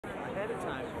of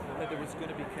time that there was going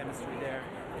to be chemistry there,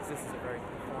 because this is a very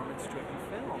performance-driven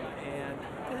film, and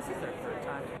this is their third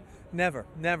time. Never,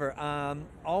 never.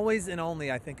 Always and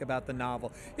only I think about the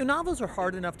novel. You know, novels are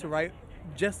hard enough to write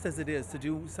just as it is, to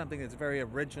do something that's very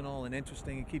original and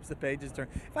interesting and keeps the pages turned.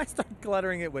 If I start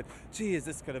cluttering it with, gee, is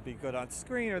this going to be good on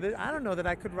screen, or this, I don't know that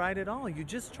I could write it all. You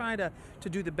just try to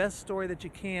do the best story that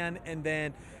you can, and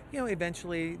then, you know,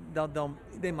 eventually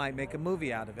they might make a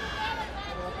movie out of it.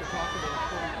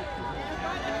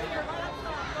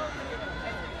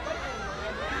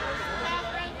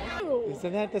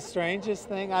 Isn't that the strangest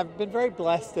thing? I've been very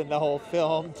blessed in the whole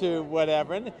film to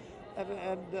whatever. And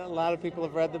a lot of people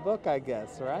have read the book, I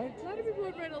guess, right? A lot of people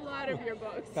have read a lot of your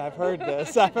books. I've heard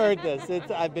this. I've heard this.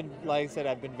 I've been, like I said,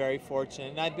 I've been very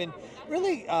fortunate. And I've been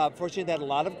really fortunate that a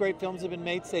lot of great films have been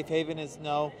made. Safe Haven is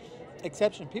no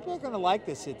exception. People are going to like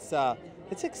this.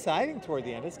 It's exciting toward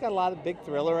the end. It's got a lot of big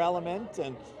thriller element,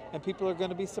 and people are going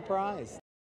to be surprised.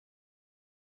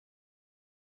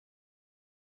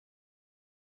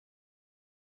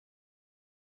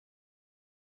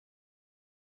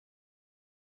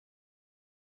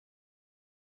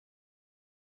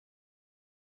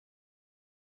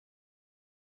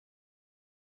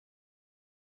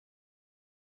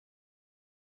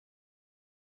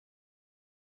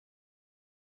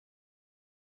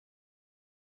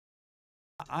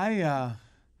 I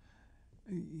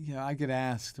get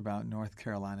asked about North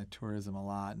Carolina tourism a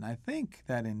lot, and I think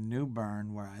that in New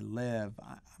Bern, where I live,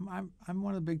 I'm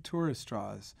one of the big tourist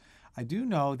draws. I do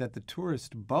know that the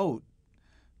tourist boat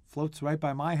floats right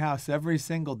by my house every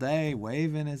single day,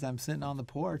 waving as I'm sitting on the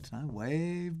porch, and I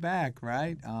wave back,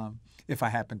 right? If I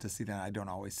happen to see them. I don't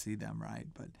always see them, right?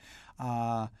 But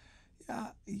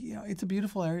yeah, you know, it's a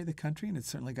beautiful area of the country, and it's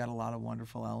certainly got a lot of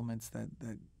wonderful elements that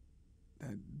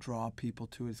draw people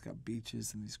to it. It's got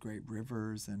beaches and these great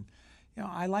rivers, and you know,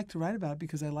 I like to write about it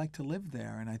because I like to live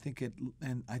there, and I think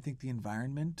the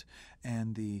environment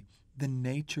and the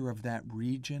nature of that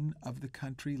region of the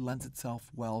country lends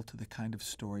itself well to the kind of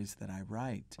stories that I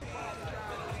write.